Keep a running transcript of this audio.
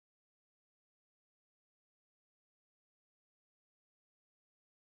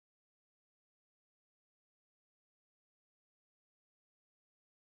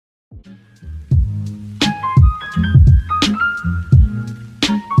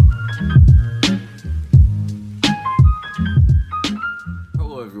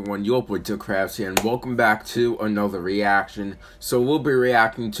everyone, your boy DylCraftZYT here, and welcome back to another reaction. So we'll be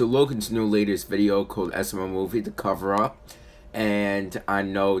reacting to Logan's new latest video called SML Movie, the cover up. And I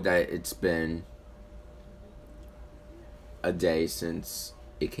know that it's been a day since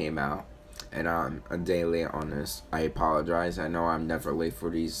it came out, and I'm a day late on this. I apologize. I know I'm never late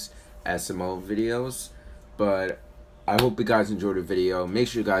for these SML videos, but I hope you guys enjoyed the video. Make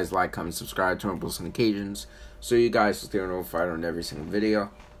sure you guys like, comment, subscribe, turn on post notifications so you guys will stay notified on every single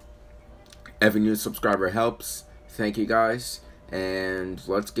video. Every new subscriber helps. Thank you guys. And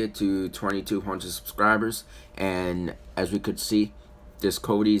let's get to 2,200 subscribers. And as we could see, this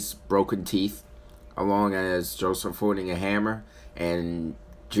Cody's broken teeth, along as Joseph holding a hammer and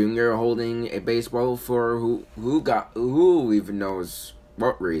Junior holding a baseball for who even knows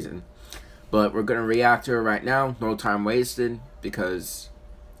what reason. But we're gonna react to it right now. No time wasted, because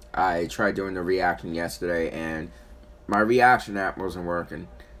I tried doing the reaction yesterday and my reaction app wasn't working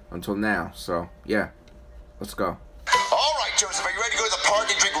until now. So yeah, let's go. Alright, Joseph, are you ready to go to the park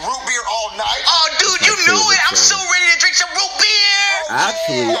and drink root beer all night? Oh, dude, you know it. I'm so ready to drink some root beer.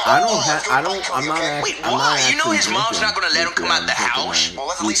 Actually, I'm not Wait, why? You know his mom's not gonna let him come out the house? Well,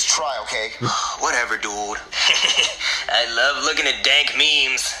 let's at least try, okay? Whatever, dude. I love looking at dank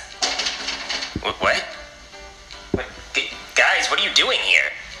memes. What? Guys, what are you doing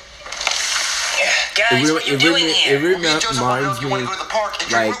here? Guys, what are you doing here? It reminds me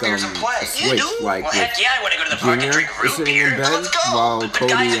like a Switch, like well, heck yeah, I want to go to the park and drink root beer. Let's go. While but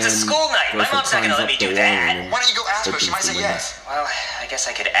Cody guys, it's a school night. My mom's not gonna let me do that. Why don't you go ask her? She might say yes. Well, I guess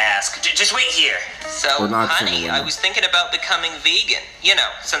I could ask. Just wait here. So, honey, I was thinking about becoming vegan. You know,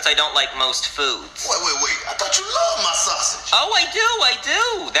 since I don't like most foods. Wait. I thought you loved my sausage. Oh, I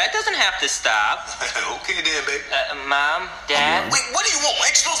do. That doesn't have to stop. Okay then, baby. Mom, Dad? Wait, what do you want?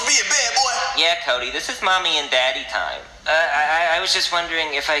 Ain't you supposed to be in bed, boy? Yeah, Cody, this is Mommy and Daddy time. I was just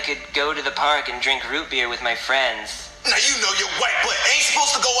wondering if I could go to the park and drink root beer with my friends. Now you know your white butt ain't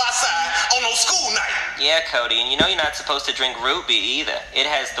supposed to go outside on no school night. Yeah, Cody, and you know you're not supposed to drink root beer either. It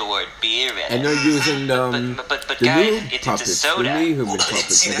has the word beer in it. And they're using but the guys, new it's puppets, a soda. the new human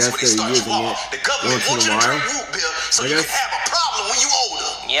puppets. I guess they're using it the government once in a while. Root beer so you can have a problem when you older.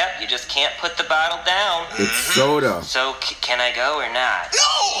 Yep, you just can't put the bottle down. It's soda. So can I go or not? No,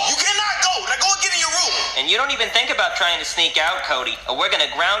 you cannot go. Now go and get in your room. And you don't even think about trying to sneak out, Cody, or we're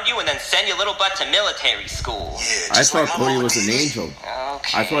gonna ground you and then send your little butt to military school. Yeah, I thought Cody was an angel.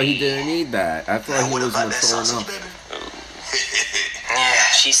 Okay. I thought he didn't need that. I thought he was throwing up.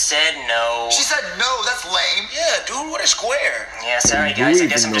 Yeah, she said no. She said no, that's lame. Yeah, dude, what a square. Yeah, sorry guys, I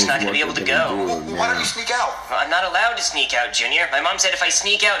guess I'm just not gonna be able to go. Why don't you sneak out? Well, I'm not allowed to sneak out, Junior. My mom said if I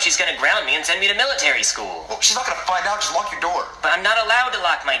sneak out, she's gonna ground me and send me to military school. Well, she's not gonna find out, just lock your door. But I'm not allowed to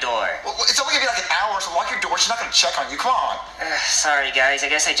lock my door. Well, it's only gonna be like an hour, so lock your door. She's not gonna check on you. Come on. Sorry guys, I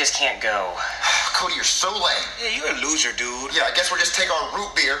guess I just can't go. Cody, you're so lame. Yeah, you're a loser, dude. Yeah, I guess we'll just take our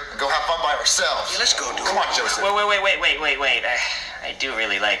root beer and go have fun by ourselves. Yeah, let's go, dude. Come on, Joseph. Wait. I do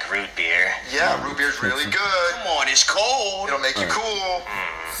really like root beer. Yeah, root beer's really good. Come on, it's cold. It'll make you cool.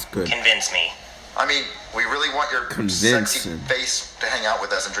 It's good. Convince me. I mean, we really want your sexy face to hang out with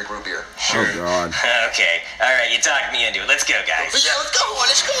us and drink root beer. Oh, God. Okay. All right, you talked me into it. Let's go, guys. Yeah, let's go.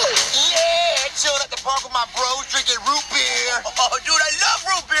 Let's go. Yeah, chilling at the park with my bros drinking root beer. Oh, dude, I love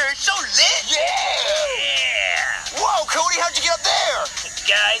root beer. It's so lit. Yeah. Whoa, Cody, how'd you get up there?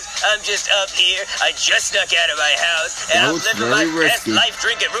 Guys, I'm just up here. I just snuck out of my house, and I'm living my best life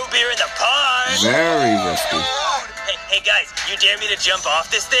drinking root beer in the park. Very risky. Hey, guys, you dare me to jump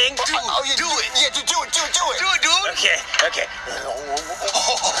off this thing? Do it. Yeah, do it, dude. Okay. Okay.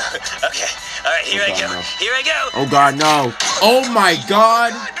 All right, here I go. Here I go. Oh, God, no. Oh, my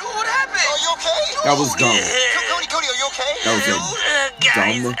God. Dude, what happened? Are you okay? That was dumb. Cody, are you okay? That was a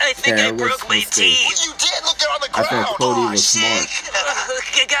guys, dumb, I think I broke my teeth. Well, you did. Look, they're on the I ground. thought Cody was smart.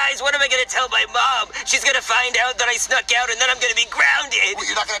 Guys, what am I going to tell my mom? She's going to find out that I snuck out, and then I'm going to be grounded. Well,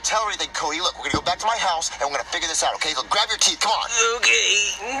 you're not going to tell her anything, Cody. Look, we're going to go back to my house, and we're going to figure this out, okay? Look, grab your teeth. Come on.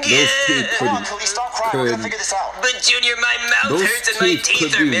 Okay. Those teeth Come on, Cody, stop crying. We're going to figure this out. But, Junior, my mouth hurts and my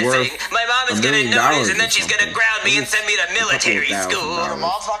teeth are missing. My mom is going to notice, and then she's going to ground me and send me to military school. Your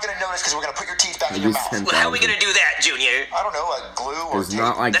mom's not going to notice because we're going to put your teeth back in your mouth. Well, how are we going to do that, Junior? I don't know, like glue or tape.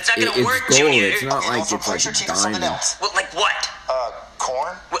 Not like that's not going to work, gold. Junior. It's not like it's like your teeth with something diamond. else. Well, like what?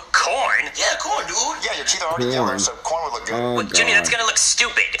 Corn? What, corn? Yeah, corn, dude. Yeah, your teeth are already yellow, so corn would look good. Oh, Junior, that's going to look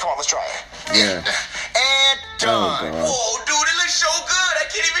stupid. Come on, let's try it. Yeah. And done. Whoa, dude, it looks so good. I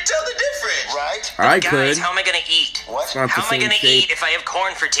can't even tell the difference. Right? I Guys, could. how am I going to eat? What? How am I going to eat if I have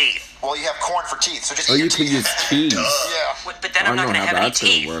corn for teeth? Well, you have corn for teeth, so just Or eat you your could teeth. use cheese. Yeah. But then I'm not going to have any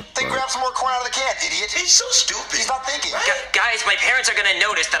teeth. Then grab some more corn out of the can, idiot. He's so stupid. He's not thinking. Guys, my parents are going to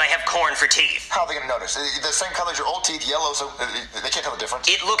notice that I have corn for teeth. How are they going to notice? The same color as your old teeth, yellow, so they can't tell the difference.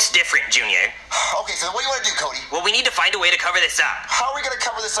 It looks different, Junior. Okay, so what do you want to do, Cody? Well, we need to find a way to cover this up. How are we going to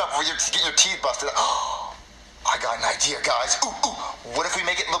cover this up where you're getting your teeth busted? I got an idea, guys. Ooh. What if we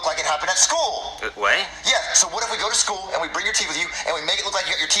make it look like it happened at school? What? Yeah, so what if we go to school and we bring your teeth with you and we make it look like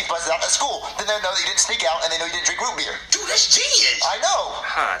you got your teeth busted out at school? Then they'll know that you didn't sneak out and they know you didn't drink root beer. Dude, that's genius. I know.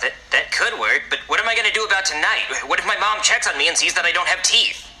 Huh, that could work, but what am I going to do about tonight? What if my mom checks on me and sees that I don't have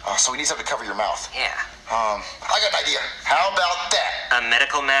teeth? Oh, so we need something to cover your mouth. Yeah. I got an idea. How about that? A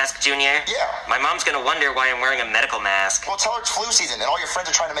medical mask, Junior? Yeah. My mom's going to wonder why I'm wearing a medical mask. Well, tell her it's flu season and all your friends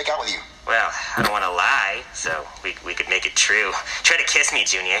are trying to make out with you. Well, I don't want to lie, so we could make it true. Try to kiss me,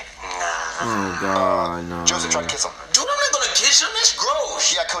 Junior. Oh, God, no. Joseph, try to kiss him. Dude, I'm not gonna kiss him. That's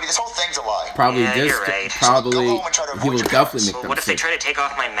gross. Yeah, Cody, this whole thing's a lie. Probably Yeah, this. you're right. Probably he will definitely make Well, them what if they sick. try to take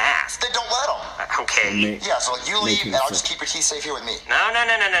off my mask? Then don't let them. Okay. Yeah, so you leave him and I'll sick. just keep your teeth safe here with me. No.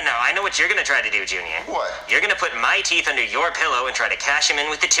 I know what you're going to try to do, Junior. What? You're going to put my teeth under your pillow and try to cash them in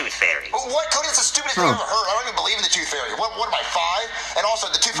with the tooth fairy. What, Cody? That's the stupidest thing I've ever heard. I don't even believe in the tooth fairy. What am I, 5? And also,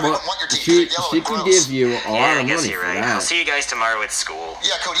 the tooth fairy wouldn't want your teeth. She They're yellow can and gross. give you a lot I of guess money you're for right. that. I'll see you guys tomorrow at school.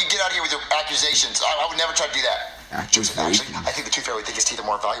 Yeah, Cody, you get out of here with your accusations. I would never try to do that. Joseph, actually, I think the tooth fairy would think his teeth are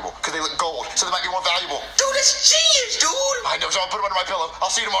more valuable because they look gold, so they might be more valuable. Dude, that's genius, dude. I know, so I'll put them under my pillow. I'll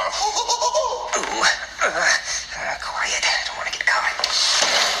see you tomorrow. Ooh. Quiet. I don't want to get caught.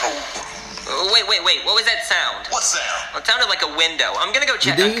 Wait. What was that sound? What sound? Well, it sounded like a window. I'm going to go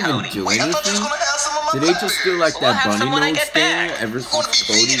check Did they on even Cody. do Wait, I thought you was anything? going to have some of my Did they just do like We'll that have bunny some when I nose get thing back. ever Gonna since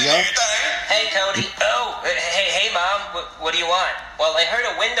be vegan Cody and left? everything. Hey, Cody. Oh, hey, Mom. What do you want? Well, I heard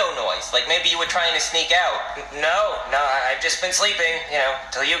a window noise. Like maybe you were trying to sneak out. No, I've just been sleeping,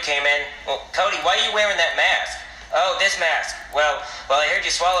 till you came in. Well, Cody, why are you wearing that mask? Oh, this mask. Well, I heard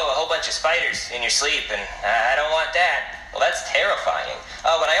you swallow a whole bunch of spiders in your sleep, and I don't want that. Well, that's terrifying.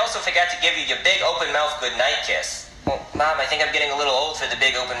 Oh, and I also forgot to give you your big open-mouth goodnight kiss. Well, Mom, I think I'm getting a little old for the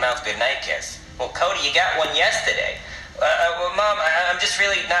big open-mouth goodnight kiss. Well, Cody, you got one yesterday. Well, Mom, I'm just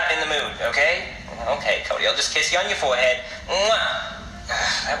really not in the mood, okay? Okay, Cody, I'll just kiss you on your forehead. Mwah.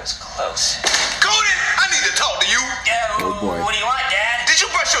 That was close. Cody, I need to talk to you. Oh, boy. What do you want, Dad? Did you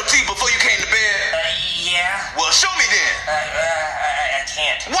brush your teeth before you came to bed? Yeah. Well, show me then. I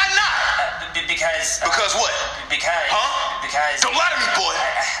can't. Why not? Because... Because what? Because... Huh? Because... Don't lie to me, boy.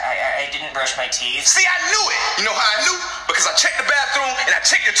 I didn't brush my teeth. See, I knew it. You know how I knew? Because I checked the bathroom and I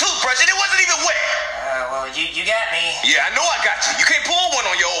checked your toothbrush and it wasn't even wet. Well, you got me. Yeah, I know I got you. You can't pull one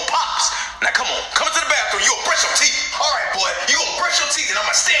on your old pops. Now, come on. Come into the bathroom. You gonna brush your teeth. All right, boy. You gonna brush your teeth and I'm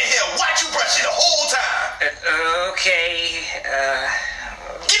gonna stand here and watch you brush it the whole time. Okay.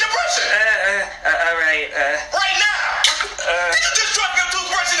 Get the brushing. All right. Right now. Did you just drop your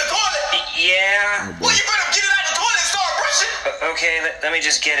toothbrush in the toilet? Yeah. Well, you better get it out of the toilet and start brushing. Okay, let me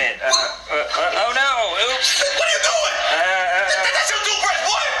just get it. Oh, no. Oops. What are you doing? That's your toothbrush,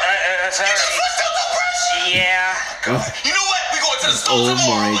 boy. Sorry. You just brushed your toothbrush? Yeah. You know what? We going to the store Oh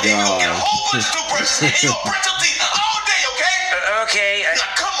tomorrow. my And you gonna get a God. whole bunch of toothbrushes and you gonna brush your teeth all day, okay? Okay. Now,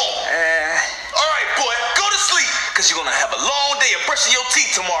 come on. All right, boy. Go to sleep. Because you're going to have a long day of brushing your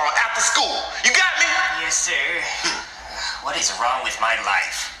teeth tomorrow after school. You got me? Yes, sir. What is wrong with my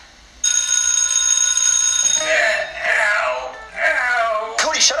life? Ow.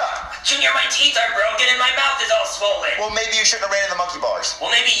 Cody, shut up. Junior, my teeth are broken and my mouth is all swollen. Well, maybe you shouldn't have ran in the monkey bars.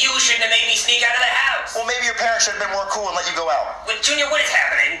 Well, maybe you shouldn't have made me sneak out of the house. Well, maybe your parents should have been more cool and let you go out. Well, Junior, what is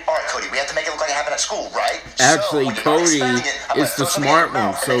happening? All right, Cody, we have to make it look like it happened at school, right? Actually, So, when you're not Cody expecting it, I'm is gonna the throw something in smart your one,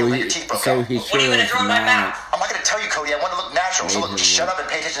 mouth and so make it look he like your teeth broke so out. he What are you should gonna throw in my not. mouth? I'm not going to tell you, Cody. I want to look natural. So look, just shut up and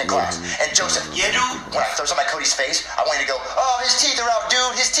pay attention in class. And Joseph, Yeah, dude. when I throw something at Cody's face, I want you to go, oh, his teeth are out,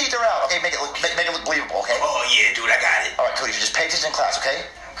 dude. His teeth are out. Okay, make it look believable, okay? Oh, yeah, dude, I got it. All right, Cody, so just pay attention in class, okay?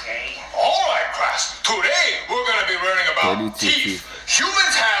 Okay. All right, class. Today, we're going to be learning about 32 teeth. teeth.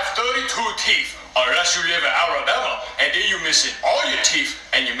 Humans have 32 teeth, unless you live in Alabama, and then you're missing all your teeth,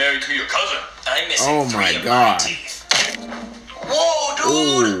 and you're married to your cousin. I'm missing Oh my 3 of God. my teeth. Whoa,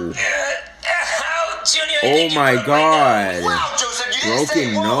 dude. Ooh. Ow, Junior, I Oh think you my broke my nose. God. Wow, Joseph, you didn't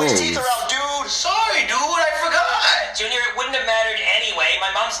say, Broken whoa, his nose. teeth are out, dude. Sorry, dude, I forgot. Junior, it wouldn't have mattered anyway. My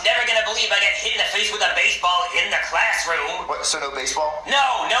mom's never gonna believe I got hit in the face with a baseball in the classroom. What, so no baseball?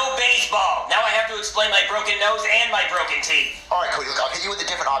 No baseball. Now I have to explain my broken nose and my broken teeth. All right, Cody, look, I'll hit you with a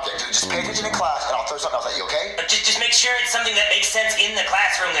different object. Just pay attention in class, and I'll throw something else at you, okay? Just make sure it's something that makes sense in the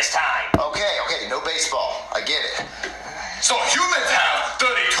classroom this time. Okay, no baseball. I get it. So humans have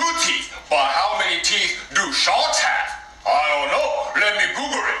 32 teeth, but how many teeth do sharks have? I don't know. Let me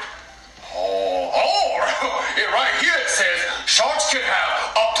Google it.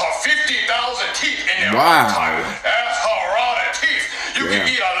 teeth in their Wow. lifetime. That's how rotten teeth. You can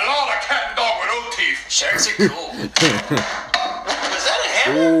eat a lot of cat and dog with those teeth. Shirts are cool. Was that a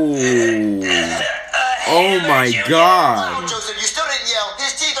hammer? Oh. Oh my Oh, God. Joseph, you still didn't yell.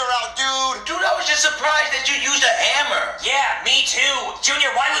 His teeth are out, dude. Dude, I was just surprised that you used a hammer. Yeah, me too. Junior,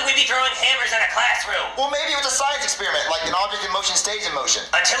 why would we be throwing hammers in a classroom? Well, maybe it was a science experiment, like an object in motion stays in motion.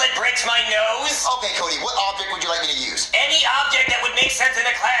 Until it breaks my nose? Okay, Cody, what object would you like me to use? Any object that would make sense in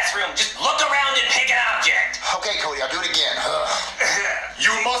a classroom. Just look around and pick an object. Okay, Cody, I'll do it again.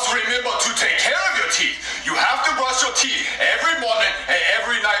 You must remember to take care of your teeth. You have to brush your teeth every morning and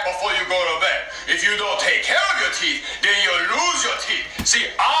every night before you go to bed. If you don't take care of your teeth, then you'll lose your teeth. See,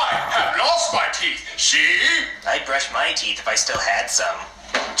 I have lost my teeth. See? I'd brush my teeth if I still had some.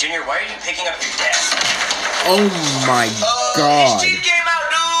 Junior, why are you picking up your desk? Oh my His God. teeth came out,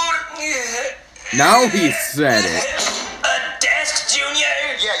 dude. Now he said it. A desk, Junior?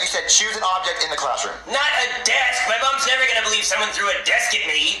 Yeah, you said choose an object in the classroom. Not a desk. My mom's never gonna believe someone threw a desk at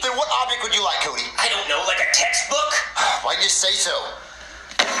me. Then what object would you like, Cody? I don't know, like a textbook? Why didn't you say so?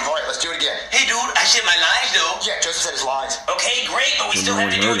 All right, let's do it again. Hey, dude, I said my lines, though. Yeah, Joseph said his lines. Okay, great, but we still no have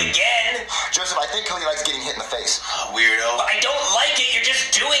to one do heard it him. again. Joseph, I think Cody likes getting hit in the face. Weirdo. I don't like it. You're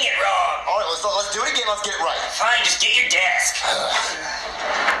just doing it wrong. All right, let's do it again. Let's get it right. Fine, just get your desk.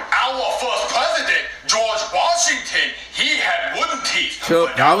 Our first president, George Washington, he had wooden teeth. So,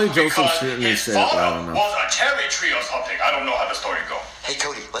 But that probably was Joseph because shouldn't have his said it, I father don't know. was a cherry tree or something. I don't know how the story goes. Hey,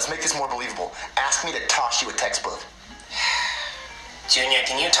 Cody, let's make this more believable. Ask me to toss you a textbook. Junior,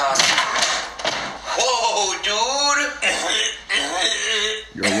 can you toss? Whoa, dude.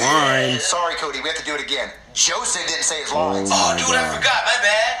 Your line. Sorry, Cody, we have to do it again. Joseph didn't say his Oh lines. my Dude, I God. forgot. My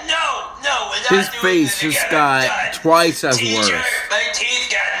bad. No, we're not His doing face this just again. I'm got done. twice as Teacher, worse. my teeth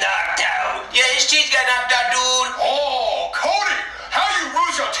got knocked out. Yeah, his teeth got knocked out, dude. Oh, Cody, how you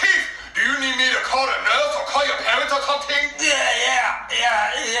lose your teeth? Do you need me to call a nurse or call your parents or something? Yeah.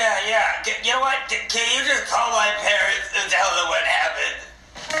 You know what? Can you just call my parents and tell them what happened?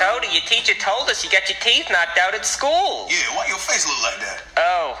 Cody, your teacher told us you got your teeth knocked out at school. Yeah, why your face look like that?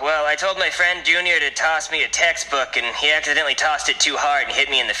 Oh, well, I told my friend Junior to toss me a textbook, and he accidentally tossed it too hard and hit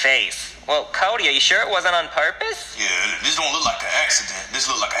me in the face. Well, Cody, are you sure it wasn't on purpose? Yeah, this don't look like an accident. This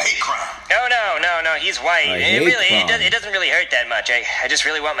look like a hate crime. Oh, no, he's white. A It hate really, crime. it doesn't really hurt that much. I just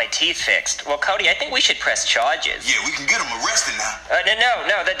really want my teeth fixed. Well, Cody, I think we should press charges. Yeah, we can get him arrested now.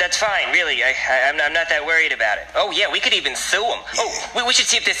 No, that's fine, really. I'm not that worried about it. Oh, yeah, we could even sue him. Yeah. Oh, we should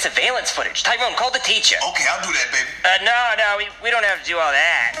see if there's surveillance footage. Tyrone, call the teacher. Okay, I'll do that, baby. No, we don't have to do all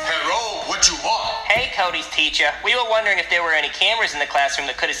that. Hello, what you want? Hey, Cody's teacher. We were wondering if there were any cameras in the classroom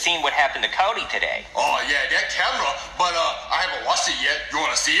that could have seen what happened to Cody today. Oh, yeah, that camera, but I haven't watched it yet. You want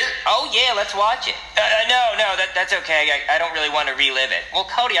to see it? Oh, yeah, let's watch it. No, that's okay. I don't really want to relive it. Well,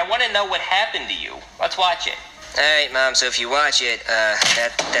 Cody, I want to know what happened to you. Let's watch it. All right, Mom, so if you watch it,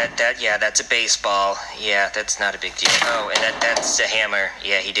 that's a baseball. Yeah, that's not a big deal. Oh, and that's a hammer.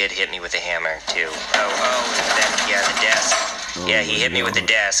 Yeah, he did hit me with a hammer, too. The desk. Yeah, he hit me with the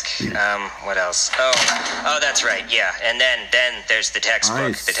desk. What else? Oh, that's right, yeah. And then there's the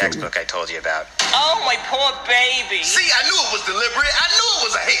textbook. The textbook I told you about. Oh, my poor baby. See, I knew it was deliberate. I knew it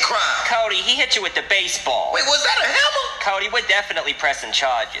was a hate crime. Cody, he hit you with the baseball. Wait, was that a hammer? Cody, we're definitely pressing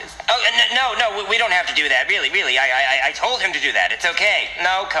charges. Oh, no, we don't have to do that. Really. I told him to do that. It's okay.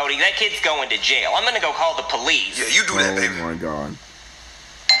 No, Cody, that kid's going to jail. I'm gonna go call the police. Yeah, you do that, baby. Oh my God.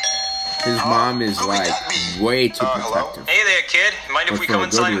 His mom is who would like that be? way too Hello? protective. Hey there, kid. Mind if But we for come a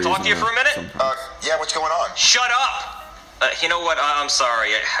good inside and talk to you reason, for a minute? sometimes. Yeah, what's going on? Shut up! You know what? I'm sorry.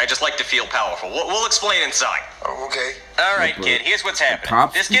 I just like to feel powerful. We'll explain inside. Oh, okay. All right, But kid. Here's what's happening.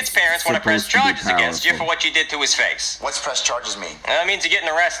 cops This kid's parents want to press supposed to be charges against you for powerful. what you did to his face. What's press charges mean? That means you're getting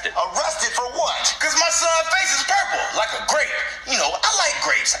arrested. Arrested for what? Because my son's face is purple, like a grape. You know, I like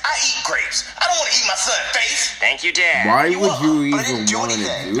grapes. I eat grapes. I don't want to eat my son's face. Thank you, Dad. Why would you but I didn't even do want to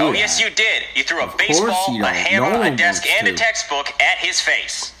anything. do Oh, that? yes, you did. You threw a Of course baseball, you a don't. hammer, No a one desk, wants and a to. textbook at his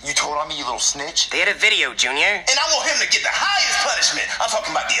face. You told on me, you little snitch. They had a video, Junior. And I want him to get the highest punishment. I'm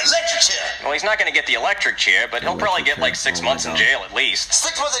talking about the electric chair. Well, he's not going to get the electric chair, but he'll probably get like 6 Oh, my months in God. jail at least.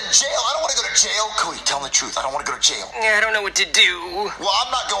 6 months in jail? I don't want to go to jail. Cody, tell him the truth. I don't want to go to jail. Yeah, I don't know what to do. Well,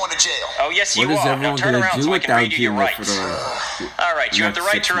 I'm not going to jail. Oh, yes, you What is are. Now everyone turn gonna around do so I can without read you your you for rights. the All right, you have the next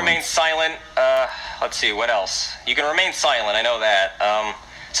right 6 to remain months? silent. Let's see, what else? You can remain silent, I know that.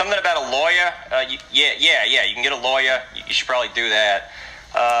 Something about a lawyer. Yeah, you can get a lawyer. You should probably do that.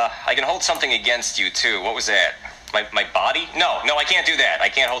 I can hold something against you, too. What was that? My body? No, I can't do that. I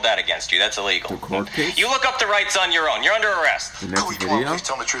can't hold that against you. That's illegal. The court case? You look up the rights on your own. You're under arrest. The next Cody, come on, video? please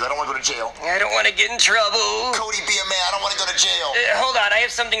tell me the truth. I don't want to go to jail. I don't want to get in trouble. Cody, be a man. I don't want to go to jail. Hold on, I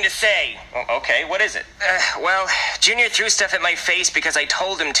have something to say. Okay, what is it? Well, Junior threw stuff at my face because I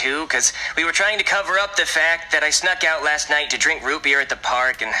told him to, because we were trying to cover up the fact that I snuck out last night to drink root beer at the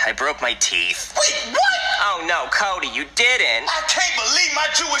park and I broke my teeth. Wait, what? Oh no, Cody, you didn't. I can't believe my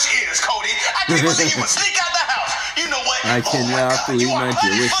Jewish ears, Cody. I can't believe you would sneak out the house. You know what? I cannot believe my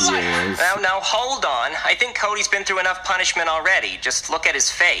Jewish ears. Now, hold on. I think Cody's been through enough punishment already. Just look at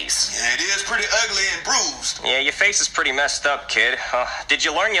his face. Yeah, it is pretty ugly and bruised. Yeah, your face is pretty messed up, kid. Did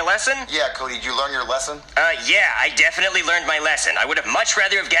you learn your lesson? Yeah, Cody, did you learn your lesson? Yeah, I definitely learned my lesson. I would have much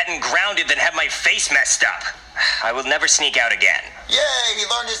rather have gotten grounded than have my face messed up. I will never sneak out again. Yay, he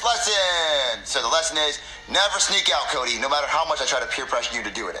learned his lesson. So the lesson is, never sneak out, Cody, no matter how much I try to peer pressure you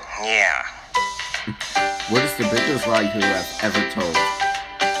to do it. Yeah. What is the biggest lie you have ever told?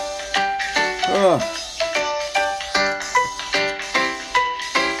 Ugh.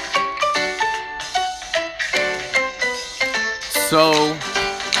 So,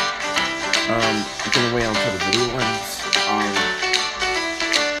 I'm gonna wait until the video ends.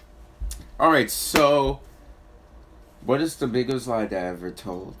 Alright, so, what is the biggest lie that I ever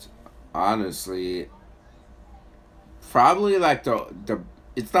told? Honestly, probably like the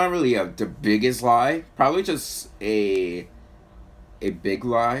it's not really the biggest lie. Probably just a big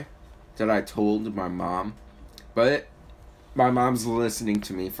lie that I told my mom. But my mom's listening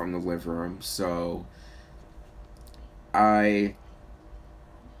to me from the living room, so I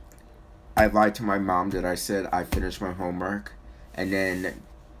lied to my mom that I said I finished my homework, and then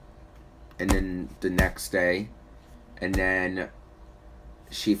the next day, and then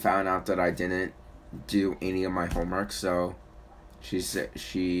she found out that I didn't do any of my homework. So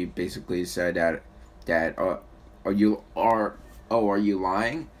she basically said that are you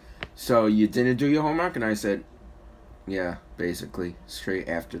lying? So you didn't do your homework? And I said, yeah, basically straight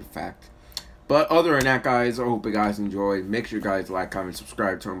after the fact. But other than that, guys, I hope you guys enjoyed. Make sure you guys like, comment,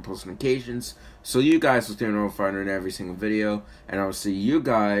 subscribe, turn on post notifications so you guys will stay notified on every single video. And I'll see you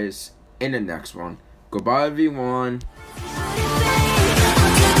guys in the next one. Goodbye, everyone.